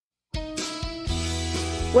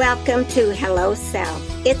Welcome to Hello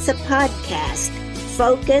Self. It's a podcast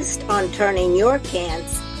focused on turning your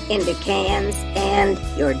can'ts into cans and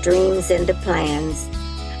your dreams into plans.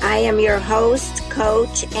 I am your host,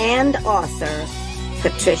 coach, and author,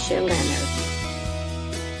 Patricia Leonard.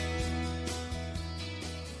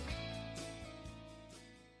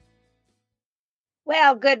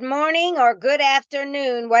 Well, good morning or good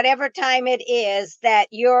afternoon, whatever time it is that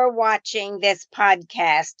you're watching this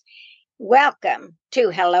podcast. Welcome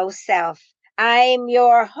to Hello Self. I'm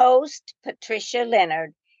your host, Patricia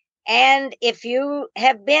Leonard. And if you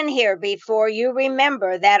have been here before, you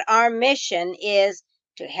remember that our mission is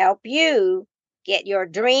to help you get your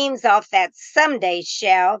dreams off that someday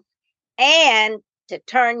shelf and to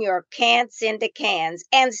turn your can'ts into cans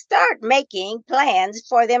and start making plans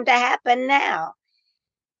for them to happen now.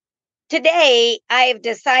 Today, I've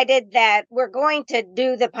decided that we're going to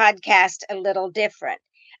do the podcast a little different.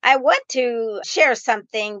 I want to share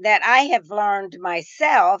something that I have learned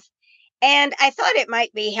myself, and I thought it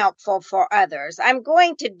might be helpful for others. I'm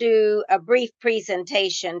going to do a brief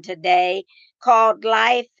presentation today called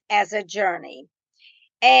Life as a Journey.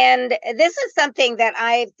 And this is something that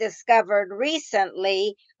I've discovered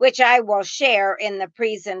recently, which I will share in the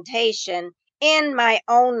presentation in my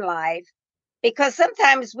own life, because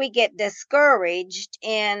sometimes we get discouraged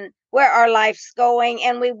in where our life's going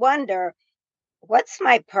and we wonder, what's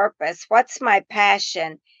my purpose? What's my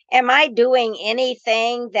passion? Am I doing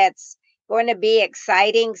anything that's going to be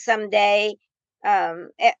exciting someday?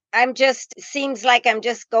 Seems like I'm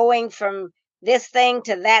just going from this thing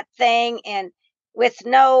to that thing and with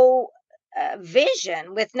no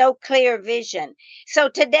vision, with no clear vision. So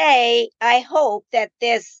today, I hope that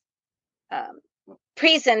this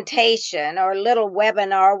presentation or little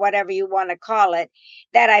webinar, whatever you want to call it,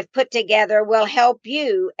 that I've put together will help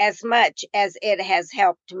you as much as it has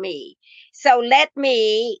helped me. So let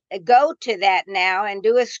me go to that now and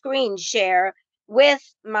do a screen share with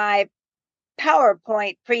my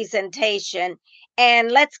PowerPoint presentation.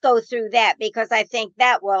 And let's go through that because I think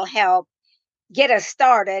that will help get us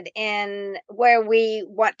started in where we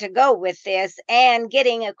want to go with this and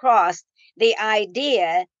getting across the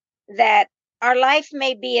idea that our life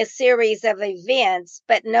may be a series of events,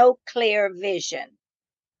 but no clear vision.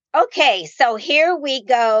 Okay, so here we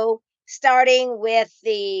go, starting with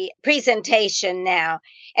the presentation now.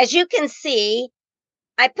 As you can see,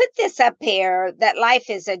 I put this up here that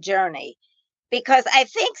life is a journey because I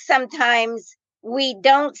think sometimes we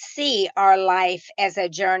don't see our life as a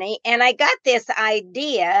journey. And I got this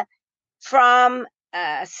idea from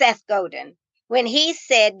Seth Godin when he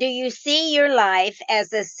said, do you see your life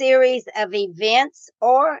as a series of events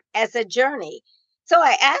or as a journey? So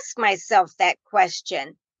I asked myself that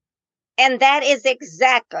question. And that is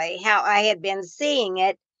exactly how I had been seeing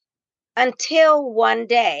it until one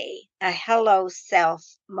day, a hello self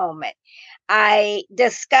moment. I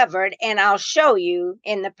discovered, and I'll show you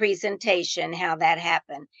in the presentation how that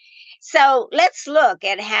happened. So let's look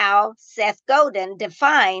at how Seth Godin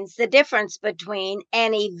defines the difference between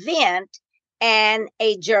an event and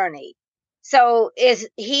a journey. So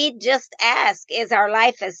he just asked, is our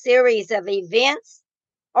life a series of events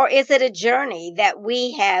or is it a journey that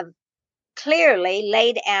we have clearly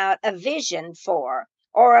laid out a vision for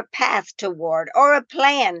or a path toward or a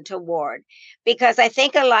plan toward? Because I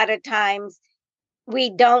think a lot of times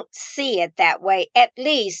we don't see it that way. At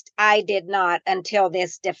least I did not until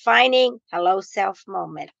this defining hello self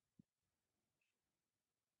moment.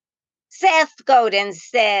 Seth Godin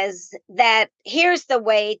says that here's the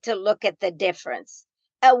way to look at the difference.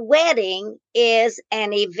 A wedding is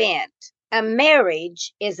an event. A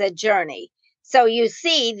marriage is a journey. So you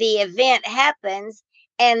see the event happens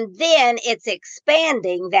and then it's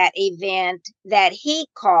expanding that event that he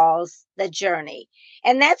calls the journey.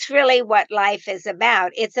 And that's really what life is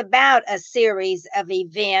about. It's about a series of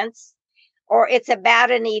events, or it's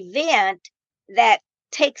about an event that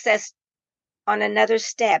takes us on another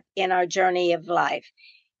step in our journey of life.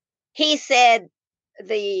 He said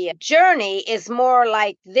the journey is more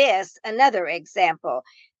like this. Another example.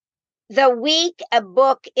 The week a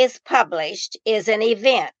book is published is an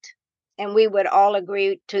event, and we would all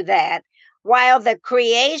agree to that, while the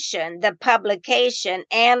creation, the publication,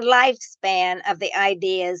 and lifespan of the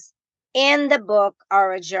ideas in the book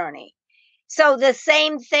are a journey. So the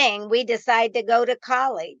same thing, we decide to go to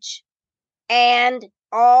college, and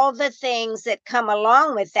all the things that come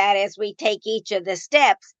along with that as we take each of the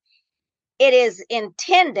steps, it is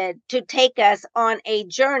intended to take us on a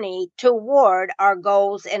journey toward our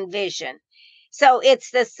goals and vision. So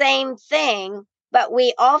it's the same thing but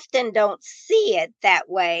we often don't see it that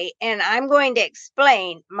way. And I'm going to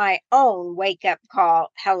explain my own wake up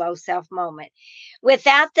call, hello self moment.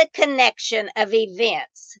 Without the connection of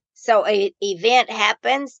events, so an event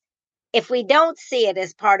happens, if we don't see it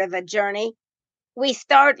as part of a journey, we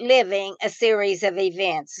start living a series of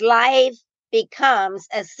events. Life becomes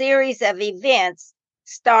a series of events,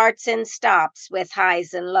 starts and stops with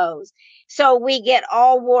highs and lows. So we get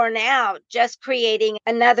all worn out just creating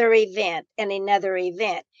another event and another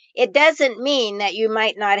event. It doesn't mean that you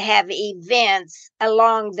might not have events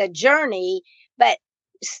along the journey, but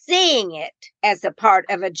seeing it as a part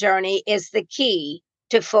of a journey is the key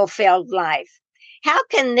to fulfilled life. How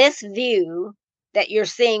can this view that you're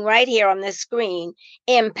seeing right here on the screen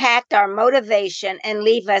impact our motivation and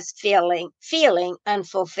leave us feeling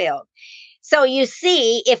unfulfilled? So you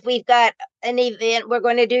see, if we've got an event, we're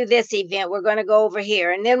going to do this event, we're going to go over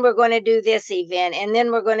here, and then we're going to do this event, and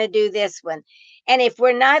then we're going to do this one. And if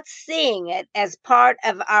we're not seeing it as part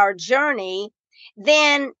of our journey,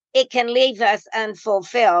 then it can leave us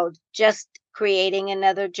unfulfilled, just creating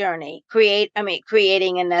another journey,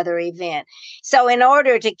 creating another event. So in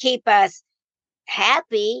order to keep us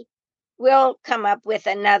happy, we'll come up with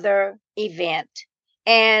another event.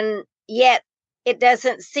 And yet it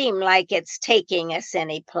doesn't seem like it's taking us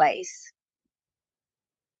any place.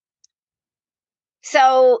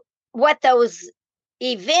 So what those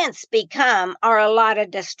events become are a lot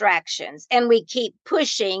of distractions, and we keep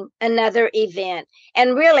pushing another event.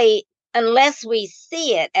 And really, unless we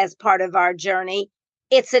see it as part of our journey,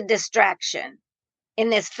 it's a distraction. In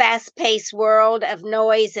this fast-paced world of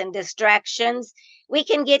noise and distractions, we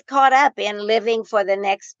can get caught up in living for the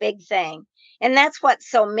next big thing. And that's what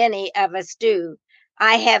so many of us do.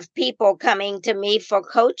 I have people coming to me for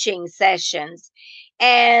coaching sessions,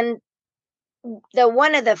 and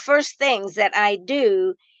one of the first things that I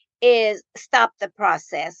do is stop the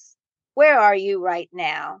process. Where are you right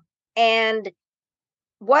now? And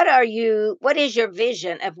what is your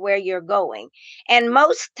vision of where you're going? And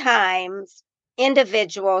most times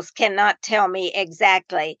individuals cannot tell me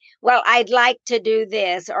exactly, well, I'd like to do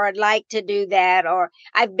this, or I'd like to do that, or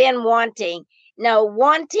I've been wanting. No,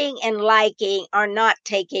 wanting and liking are not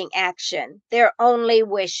taking action. They're only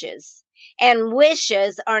wishes. And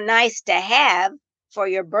wishes are nice to have for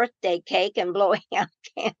your birthday cake and blowing out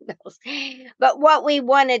candles. But what we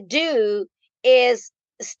want to do is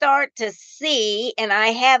start to see, and I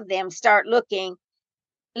have them start looking,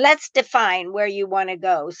 let's define where you want to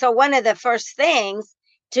go. So one of the first things,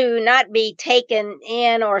 to not be taken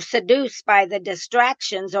in or seduced by the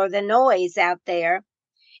distractions or the noise out there.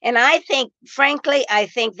 And I think, frankly, I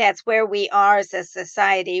think that's where we are as a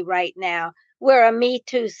society right now. We're a Me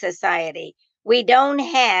Too society. We don't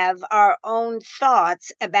have our own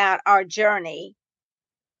thoughts about our journey.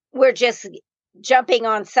 We're just jumping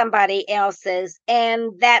on somebody else's,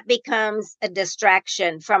 and that becomes a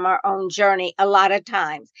distraction from our own journey a lot of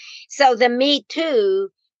times. So the Me Too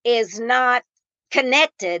is not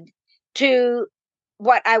connected to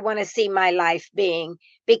what I want to see my life being,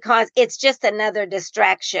 because it's just another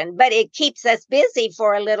distraction, but it keeps us busy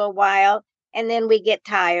for a little while, and then we get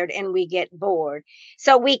tired and we get bored.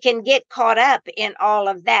 So we can get caught up in all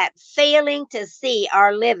of that, failing to see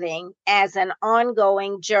our living as an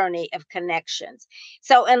ongoing journey of connections.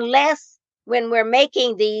 So unless, when we're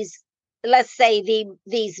making these, let's say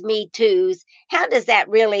these Me Too's, how does that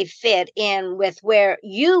really fit in with where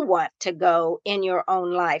you want to go in your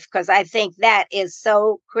own life? Because I think that is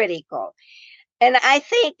so critical. And I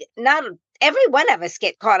think not every one of us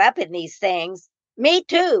get caught up in these things. Me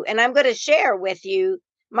too. And I'm going to share with you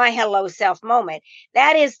my hello self moment.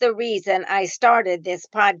 That is the reason I started this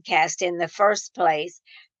podcast in the first place,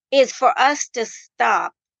 is for us to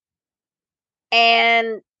stop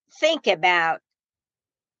and think about,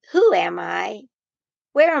 who am I?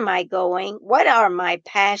 Where am I going? What are my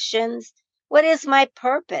passions? What is my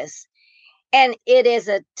purpose? And it is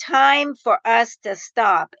a time for us to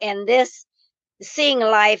stop. And this, seeing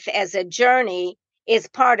life as a journey, is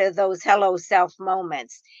part of those hello self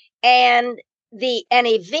moments. And an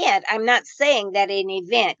event, I'm not saying that an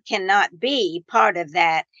event cannot be part of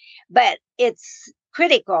that, but it's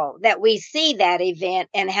critical that we see that event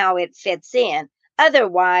and how it fits in.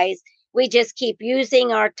 Otherwise, we just keep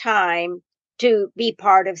using our time to be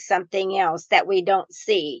part of something else that we don't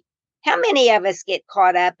see. How many of us get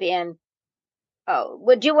caught up in, oh,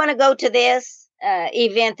 would you want to go to this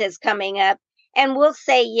event that's coming up? And we'll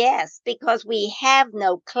say yes, because we have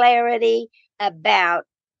no clarity about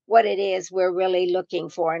what it is we're really looking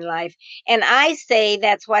for in life. And I say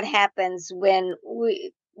that's what happens when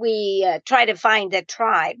we try to find the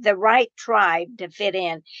tribe, the right tribe to fit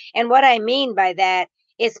in. And what I mean by that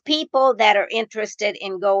is people that are interested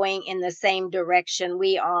in going in the same direction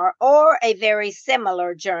we are, or a very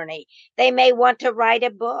similar journey. They may want to write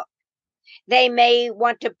a book. They may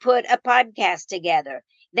want to put a podcast together.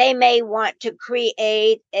 They may want to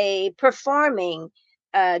create a performing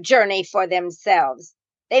journey for themselves.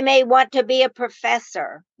 They may want to be a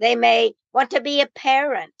professor. They may want to be a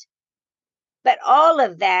parent. But all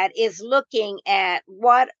of that is looking at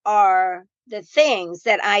what are the things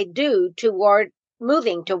that I do toward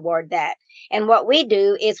moving toward that. And what we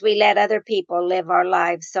do is we let other people live our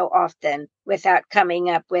lives so often without coming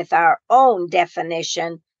up with our own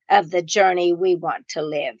definition of the journey we want to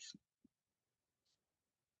live.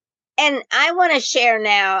 And I want to share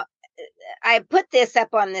now, I put this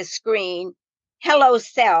up on the screen. Hello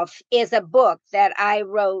Self is a book that I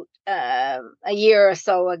wrote a year or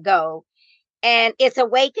so ago. And it's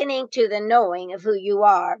awakening to the knowing of who you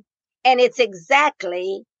are. And it's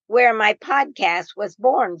exactly where my podcast was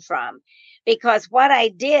born from. Because what I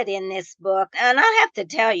did in this book, and I have to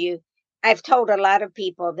tell you, I've told a lot of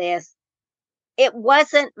people this, it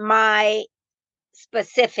wasn't my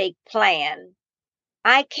specific plan.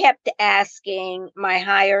 I kept asking my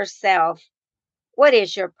higher self, what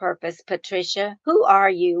is your purpose, Patricia? Who are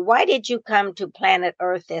you? Why did you come to planet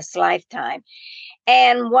Earth this lifetime?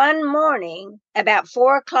 And one morning, about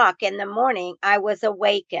 4:00 in the morning, I was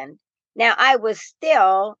awakened. Now, I was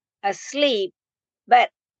still asleep, but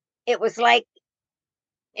it was like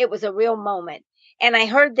it was a real moment. And I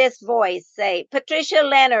heard this voice say, Patricia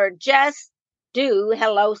Leonard, just do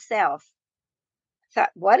hello self. I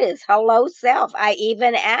thought, what is hello self? I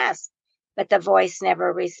even asked, but the voice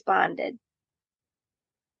never responded.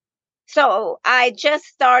 So I just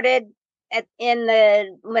started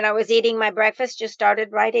when I was eating my breakfast, just started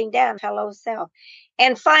writing down hello self.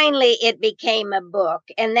 And finally it became a book.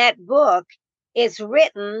 And that book is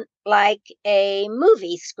written like a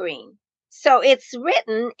movie screen. So it's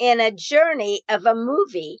written in a journey of a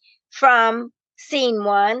movie from scene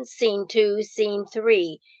 1, scene 2, scene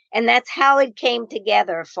 3. And that's how it came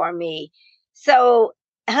together for me. So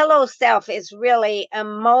hello self is really a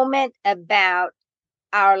moment about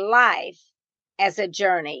our life as a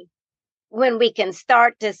journey, when we can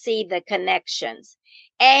start to see the connections.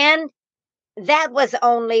 And that was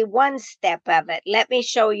only one step of it. Let me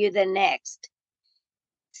show you the next.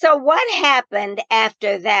 So what happened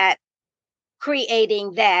after that,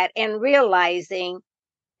 creating that and realizing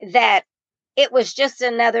that it was just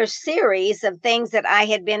another series of things that I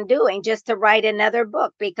had been doing just to write another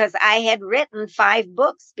book, because I had written 5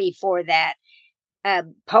 books before that, a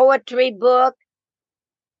poetry book.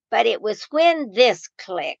 But it was when this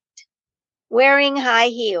clicked. Wearing High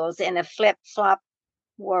Heels in a Flip-Flop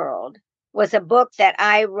World was a book that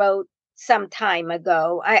I wrote some time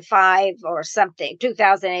ago, 5 or something,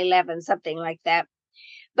 2011, something like that.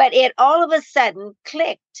 But it all of a sudden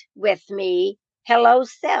clicked with me, hello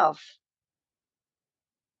self.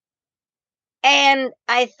 And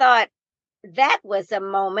I thought that was a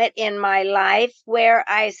moment in my life where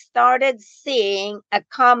I started seeing a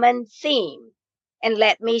common theme. And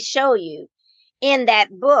let me show you. In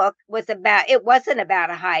that book it wasn't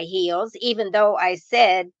about high heels, even though I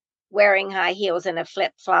said wearing high heels in a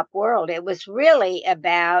flip-flop world. It was really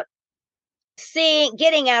about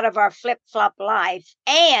getting out of our flip-flop life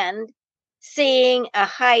and seeing a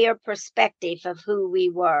higher perspective of who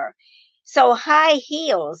we were. So high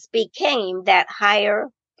heels became that higher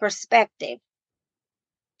perspective.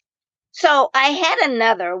 So I had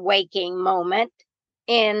another waking moment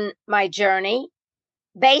in my journey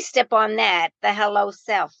based upon that, the hello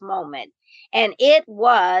self moment. And it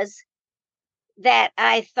was that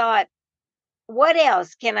I thought, what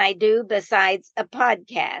else can I do besides a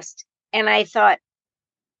podcast? And I thought,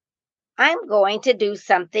 I'm going to do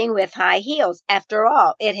something with high heels. After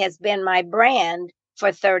all, it has been my brand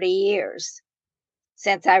for 30 years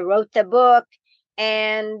since I wrote the book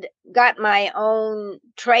and got my own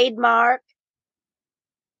trademark.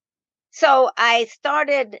 So I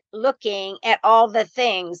started looking at all the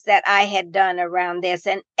things that I had done around this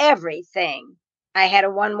and everything. I had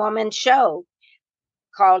a one-woman show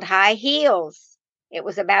called High Heels. It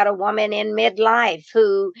was about a woman in midlife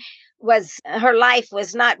who her life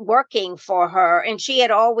was not working for her, and she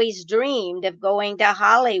had always dreamed of going to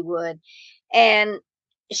Hollywood. And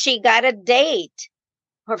she got a date.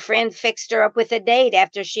 Her friend fixed her up with a date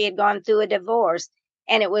after she had gone through a divorce.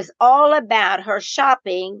 And it was all about her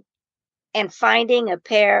shopping and finding a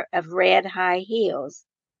pair of red high heels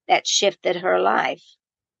that shifted her life.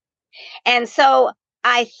 And so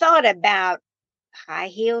I thought about high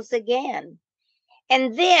heels again.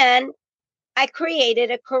 And then I created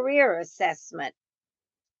a career assessment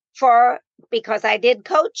because I did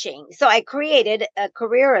coaching. So I created a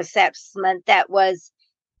career assessment that was,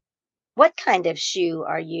 what kind of shoe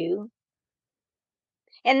are you?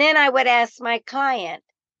 And then I would ask my client,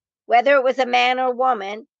 whether it was a man or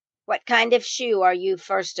woman, what kind of shoe are you,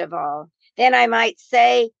 first of all? Then I might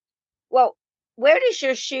say, well, where does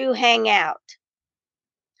your shoe hang out?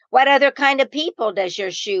 What other kind of people does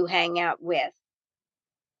your shoe hang out with?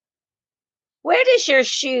 Where does your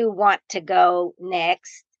shoe want to go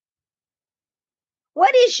next?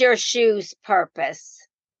 What is your shoe's purpose?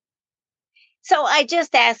 So I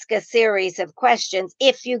just ask a series of questions.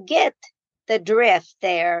 If you get the drift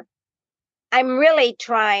there, I'm really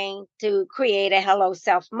trying to create a hello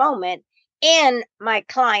self moment in my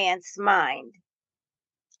client's mind.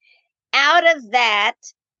 Out of that,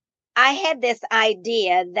 I had this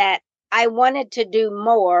idea that I wanted to do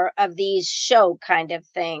more of these show kind of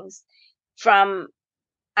things. I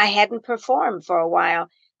hadn't performed for a while,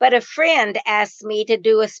 but a friend asked me to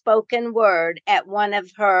do a spoken word at one of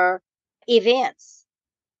her events.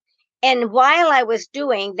 And while I was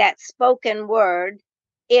doing that spoken word,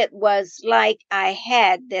 it was like I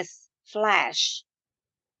had this flash.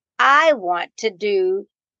 I want to do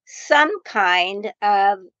some kind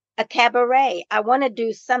of a cabaret. I want to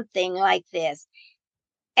do something like this.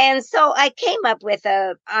 And so I came up with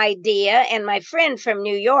an idea, and my friend from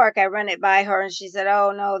New York, I run it by her, and she said,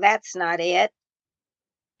 oh, no, that's not it.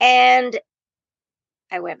 And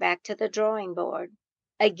I went back to the drawing board.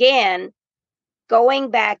 Again, going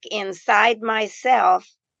back inside myself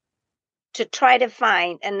to try to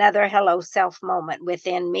find another hello self moment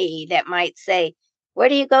within me that might say, where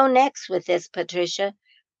do you go next with this, Patricia?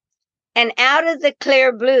 And out of the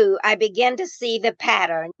clear blue, I began to see the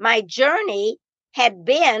pattern. My journey had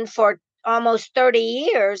been for almost 30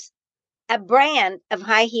 years a brand of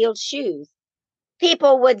high-heeled shoes.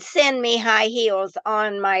 People would send me high heels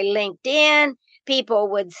on my LinkedIn. People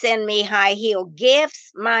would send me high heel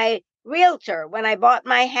gifts. My realtor, when I bought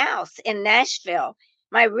my house in Nashville,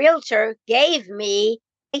 my realtor gave me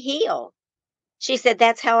a heel. She said,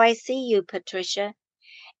 that's how I see you, Patricia.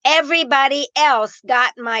 Everybody else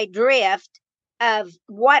got my drift of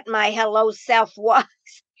what my hello self was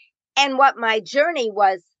and what my journey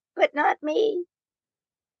was, but not me.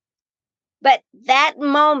 But that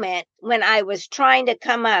moment when I was trying to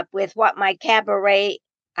come up with what my cabaret,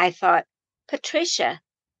 I thought, Patricia,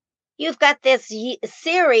 you've got this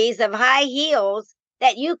series of high heels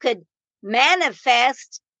that you could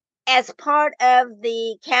manifest as part of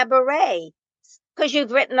the cabaret. Because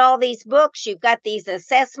you've written all these books, you've got these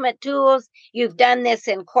assessment tools, you've done this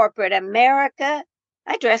in corporate America.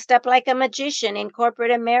 I dressed up like a magician in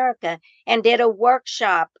corporate America and did a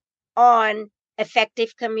workshop on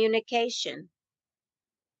effective communication.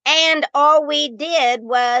 And all we did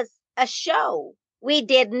was a show. We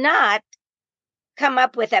did not come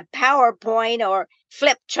up with a PowerPoint or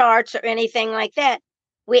flip charts or anything like that.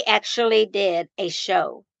 We actually did a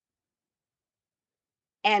show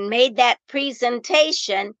and made that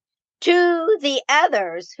presentation to the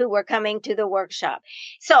others who were coming to the workshop.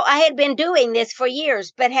 So I had been doing this for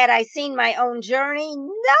years, but had I seen my own journey?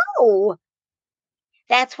 No.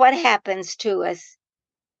 That's what happens to us.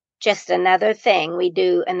 Just another thing we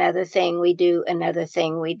do, another thing we do, another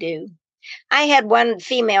thing we do. I had one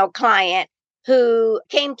female client who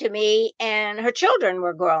came to me and her children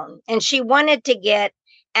were grown and she wanted to get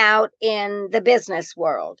out in the business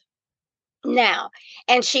world now.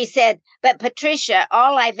 And she said, but Patricia,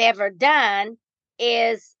 all I've ever done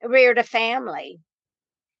is reared a family.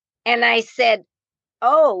 And I said,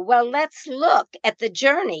 oh, well, let's look at the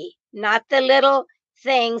journey, not the little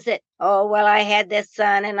things that, oh, well, I had this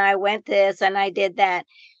son and I went this and I did that.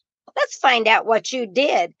 Let's find out what you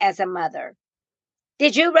did as a mother.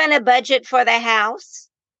 Did you run a budget for the house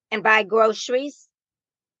and buy groceries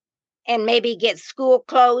and maybe get school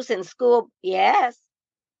clothes and school? Yes.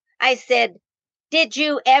 I said, did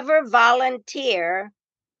you ever volunteer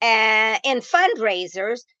in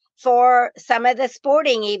fundraisers for some of the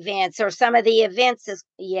sporting events or some of the events?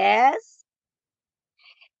 Yes.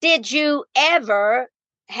 Did you ever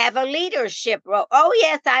have a leadership role? Oh,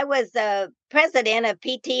 yes, I was the president of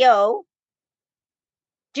PTO.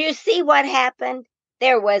 Do you see what happened?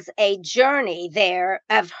 There was a journey there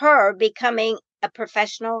of her becoming a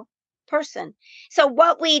professional person. So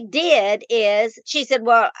what we did is, she said,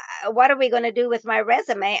 well, what are we going to do with my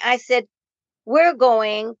resume? I said, we're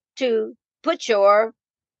going to put your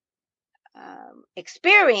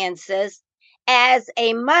experiences as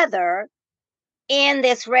a mother in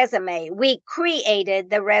this resume. We created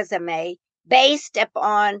the resume based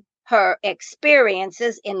upon her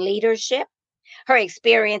experiences in leadership, her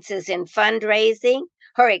experiences in fundraising,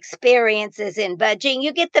 her experiences in budgeting.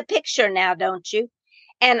 You get the picture now, don't you?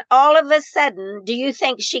 And all of a sudden, do you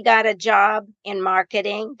think she got a job in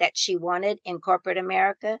marketing that she wanted in corporate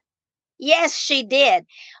America? Yes, she did.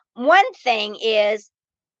 One thing is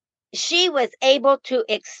she was able to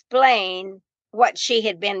explain what she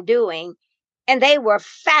had been doing, and they were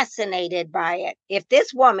fascinated by it. If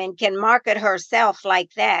this woman can market herself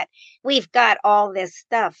like that, we've got all this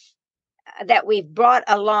stuff that we've brought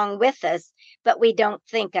along with us, but we don't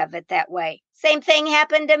think of it that way. Same thing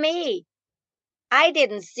happened to me. I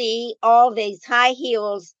didn't see all these high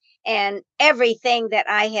heels and everything that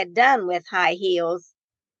I had done with high heels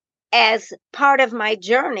as part of my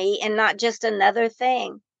journey and not just another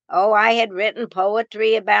thing. Oh, I had written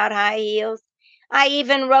poetry about high heels. I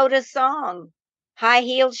even wrote a song, High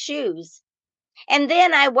Heel Shoes. And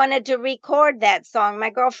then I wanted to record that song. My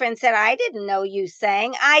girlfriend said, I didn't know you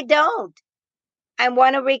sang. I don't. I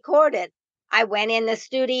want to record it. I went in the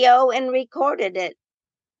studio and recorded it.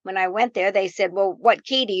 When I went there, they said, well, what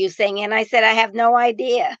key do you sing in? I said, I have no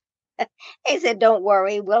idea. They said, don't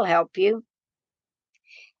worry, we'll help you.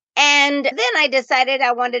 And then I decided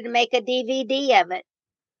I wanted to make a DVD of it.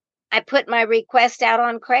 I put my request out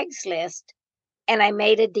on Craigslist and I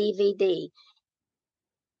made a DVD.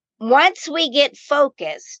 Once we get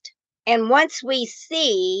focused and once we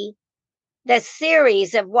see the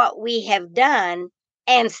series of what we have done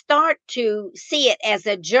and start to see it as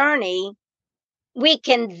a journey, we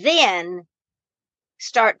can then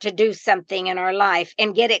start to do something in our life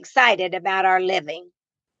and get excited about our living.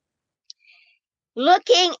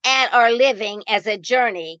 Looking at our living as a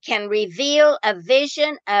journey can reveal a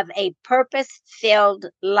vision of a purpose-filled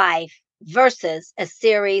life versus a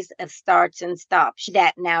series of starts and stops.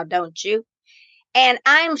 That now, don't you? And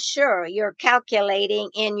I'm sure you're calculating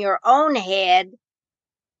in your own head,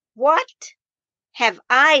 what have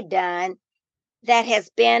I done that has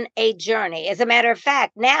been a journey? As a matter of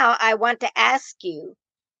fact, now I want to ask you,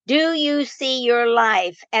 do you see your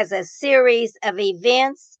life as a series of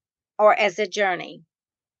events or as a journey?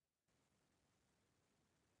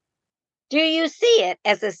 Do you see it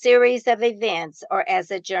as a series of events or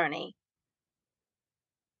as a journey?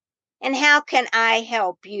 And how can I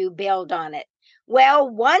help you build on it? Well,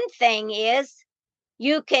 one thing is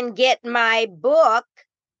you can get my book,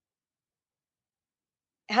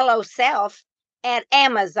 Hello Self, at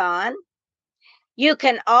Amazon. You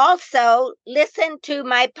can also listen to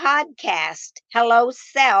my podcast, Hello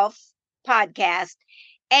Self podcast,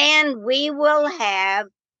 and we will have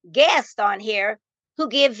guests on here who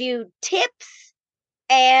give you tips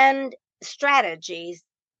and strategies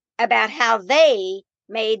about how they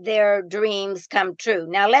made their dreams come true.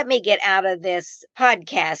 Now, let me get out of this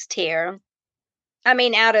podcast here.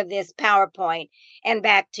 Out of this PowerPoint and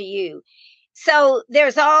back to you. So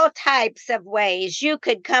there's all types of ways you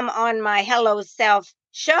could come on my Hello Self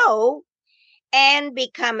show and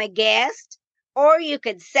become a guest, or you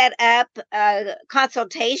could set up a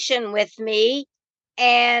consultation with me.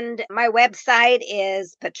 And my website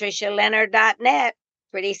is patricialeonard.net.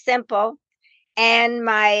 Pretty simple. And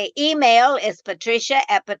my email is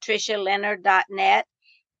patricia@patricialeonard.net.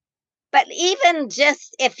 But even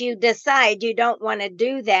just if you decide you don't want to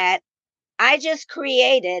do that, I just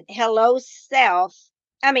created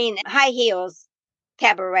High Heels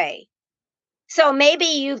Cabaret. So maybe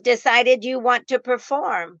you've decided you want to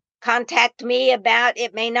perform. Contact me about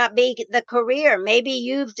it. May not be the career. Maybe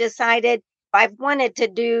you've decided I've wanted to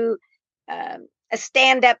do a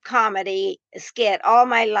stand-up comedy skit all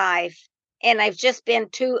my life, and I've just been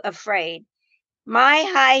too afraid. My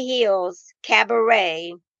High Heels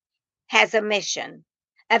Cabaret has a mission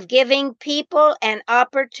of giving people an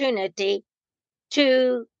opportunity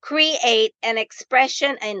to create an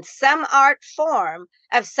expression in some art form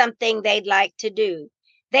of something they'd like to do.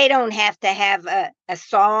 They don't have to have a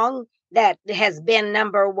song that has been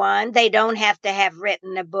number one. They don't have to have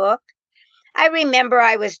written a book. I remember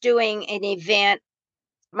I was doing an event,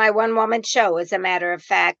 my one-woman show, as a matter of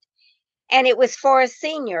fact, and it was for a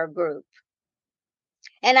senior group.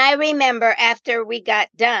 And I remember after we got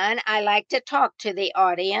done, I liked to talk to the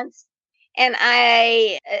audience. And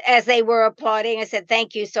as they were applauding, I said,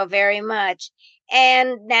 thank you so very much.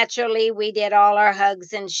 And naturally, we did all our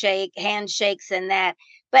hugs and handshakes and that.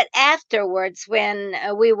 But afterwards, when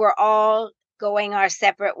we were all going our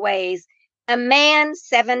separate ways, a man,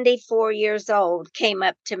 74 years old, came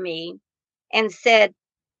up to me and said,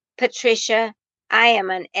 Patricia, I am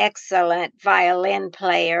an excellent violin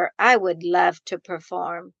player. I would love to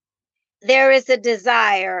perform. There is a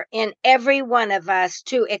desire in every one of us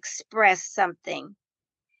to express something.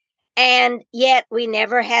 And yet we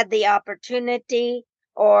never had the opportunity,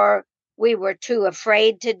 or we were too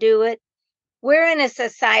afraid to do it. We're in a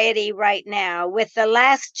society right now with the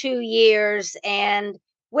last 2 years and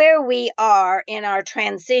where we are in our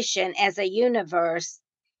transition as a universe.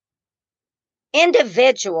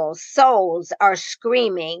 Individual souls are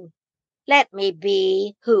screaming, let me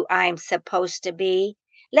be who I'm supposed to be.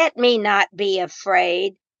 Let me not be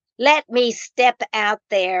afraid. Let me step out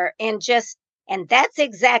there and that's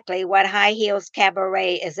exactly what High Heels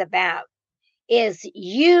Cabaret is about, is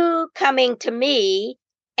you coming to me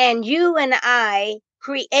and you and I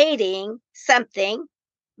creating something,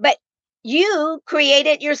 but you create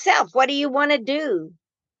it yourself. What do you want to do?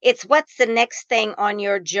 It's what's the next thing on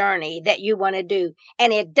your journey that you want to do.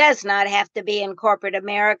 And it does not have to be in corporate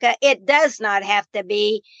America. It does not have to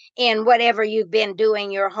be in whatever you've been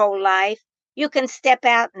doing your whole life. You can step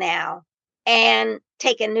out now and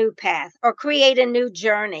take a new path or create a new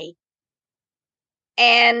journey.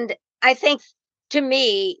 And I think, to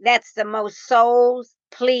me, that's the most soul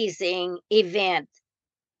pleasing event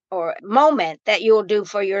or moment that you'll do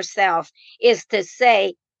for yourself, is to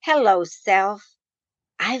say, hello, self.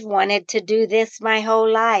 I've wanted to do this my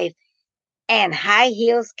whole life, and High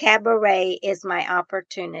Heels Cabaret is my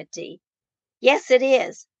opportunity. Yes, it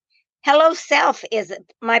is. Hello, self is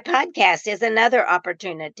my podcast, is another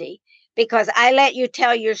opportunity, because I let you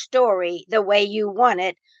tell your story the way you want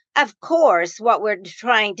it. Of course, what we're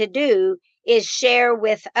trying to do is share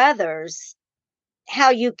with others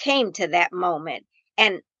how you came to that moment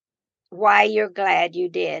and why you're glad you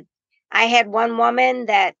did. I had one woman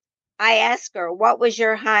that I asked her, what was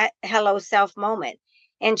your hello self moment?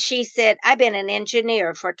 And she said, I've been an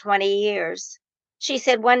engineer for 20 years. She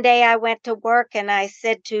said, one day I went to work and I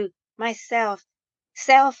said to myself,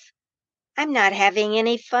 self, I'm not having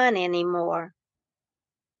any fun anymore.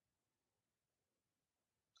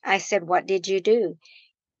 I said, what did you do?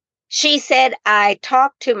 She said, I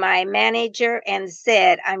talked to my manager and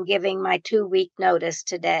said, I'm giving my 2-week notice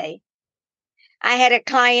today. I had a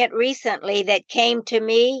client recently that came to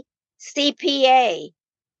me, CPA,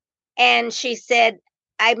 and she said,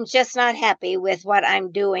 I'm just not happy with what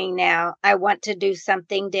I'm doing now. I want to do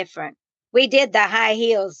something different. We did the high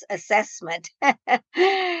heels assessment.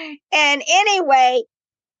 And anyway,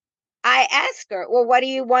 I asked her, well, what do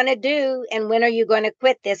you want to do? And when are you going to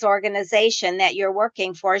quit this organization that you're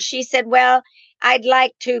working for? She said, well, I'd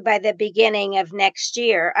like to by the beginning of next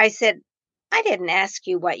year. I said, I didn't ask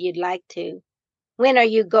you what you'd like to. When are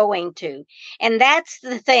you going to? And that's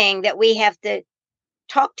the thing that we have to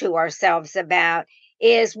talk to ourselves about,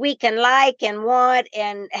 is we can like and want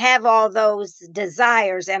and have all those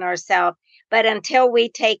desires in ourselves, but until we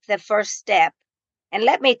take the first step, and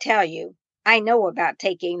let me tell you, I know about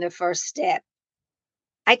taking the first step.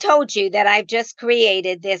 I told you that I've just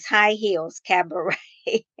created this High Heels Cabaret.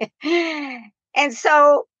 And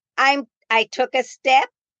so I took a step,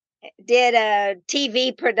 did a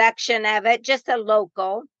TV production of it, just a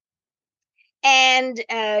local. And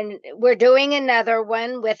we're doing another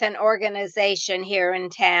one with an organization here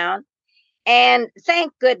in town. And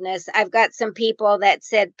thank goodness I've got some people that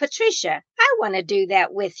said, Patricia, I want to do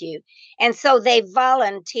that with you. And so they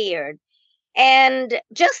volunteered. And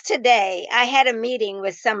just today, I had a meeting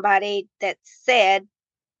with somebody that said,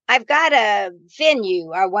 I've got a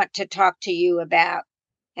venue I want to talk to you about.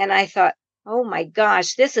 And I thought, oh my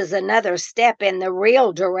gosh, this is another step in the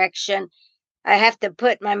real direction. I have to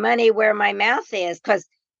put my money where my mouth is, because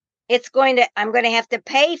I'm going to have to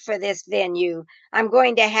pay for this venue. I'm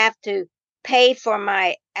going to have to pay for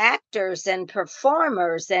my actors and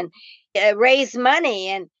performers and raise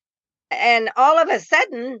money. And all of a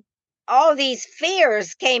sudden, all these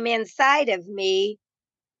fears came inside of me.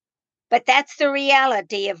 But that's the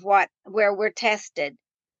reality of where we're tested.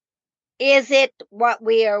 Is it what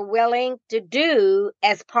we are willing to do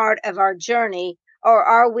as part of our journey? Or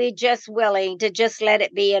are we just willing to just let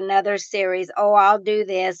it be another series? Oh, I'll do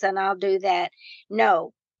this and I'll do that.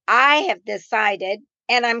 No, I have decided,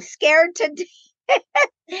 and I'm scared to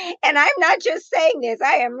and I'm not just saying this,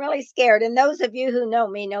 I am really scared. And those of you who know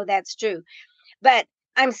me know that's true. But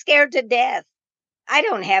I'm scared to death. I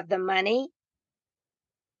don't have the money.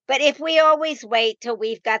 But if we always wait till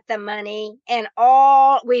we've got the money and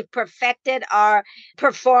we've perfected our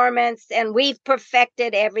performance and we've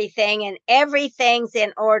perfected everything and everything's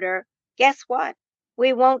in order, guess what?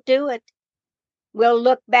 We won't do it. We'll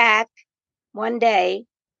look back one day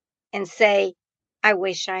and say, I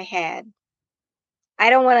wish I had. I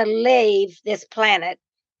don't want to leave this planet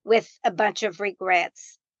with a bunch of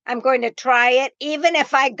regrets. I'm going to try it, even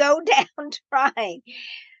if I go down trying.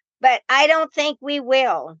 But I don't think we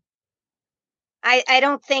will. I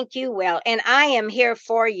don't think you will. And I am here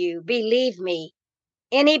for you. Believe me,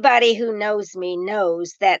 anybody who knows me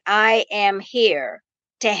knows that I am here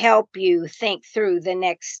to help you think through the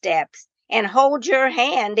next steps and hold your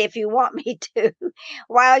hand if you want me to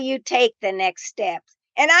while you take the next steps.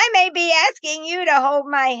 And I may be asking you to hold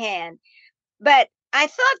my hand, but I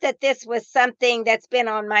thought that this was something that's been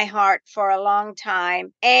on my heart for a long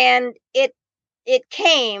time. And it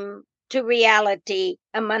came to reality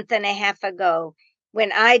a month and a half ago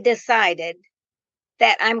when I decided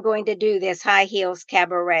that I'm going to do this high heels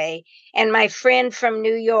cabaret. And my friend from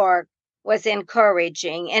New York was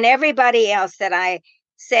encouraging, and everybody else that I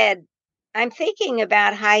said, I'm thinking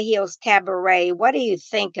about high heels cabaret. What do you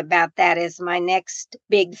think about that as my next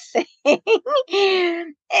big thing? And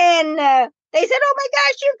they said, oh my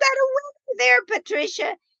gosh, you've got a winner there,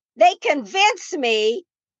 Patricia. They convinced me,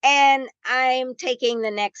 and I'm taking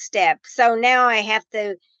the next step. So now I have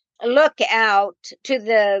to look out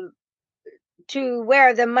to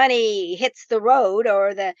where the money hits the road,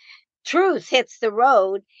 or the truth hits the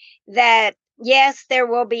road, that yes, there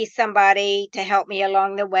will be somebody to help me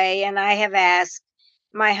along the way. And I have asked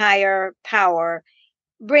my higher power,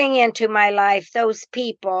 bring into my life those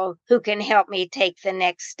people who can help me take the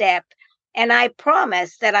next step. And I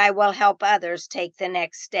promise that I will help others take the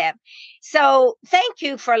next step. So thank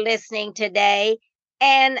you for listening today.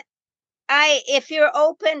 And if you're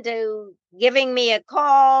open to giving me a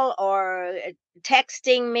call or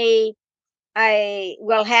texting me, I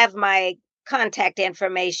will have my contact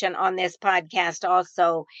information on this podcast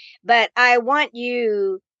also. But I want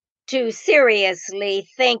you to seriously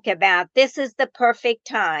think about, this is the perfect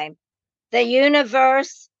time. The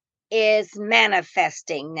universe is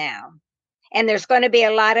manifesting now, and there's going to be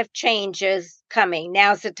a lot of changes coming.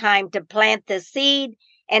 Now's the time to plant the seed,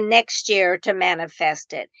 and next year to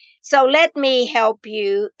manifest it. So let me help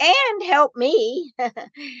you and help me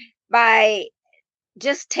by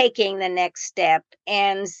just taking the next step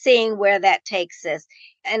and seeing where that takes us.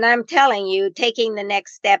 And I'm telling you, taking the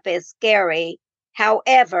next step is scary.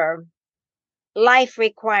 However, life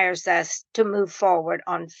requires us to move forward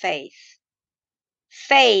on faith.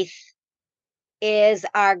 Faith is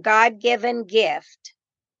our God-given gift,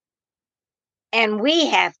 and we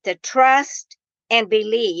have to trust and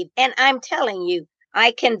believe. And I'm telling you,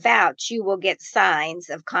 I can vouch you will get signs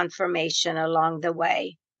of confirmation along the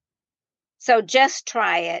way. So just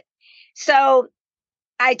try it. So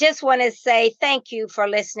I just want to say thank you for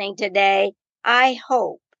listening today. I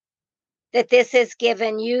hope that this has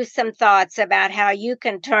given you some thoughts about how you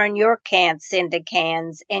can turn your can'ts into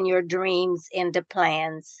cans and your dreams into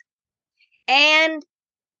plans. And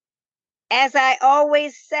as I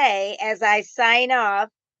always say, as I sign off,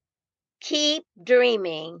 keep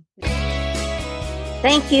dreaming.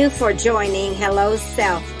 Thank you for joining Hello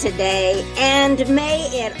Self today, and may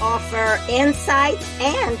it offer insights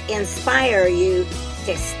and inspire you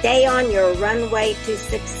to stay on your runway to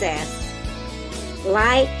success.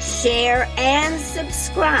 Like, share, and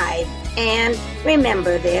subscribe. And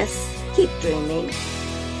remember this, keep dreaming.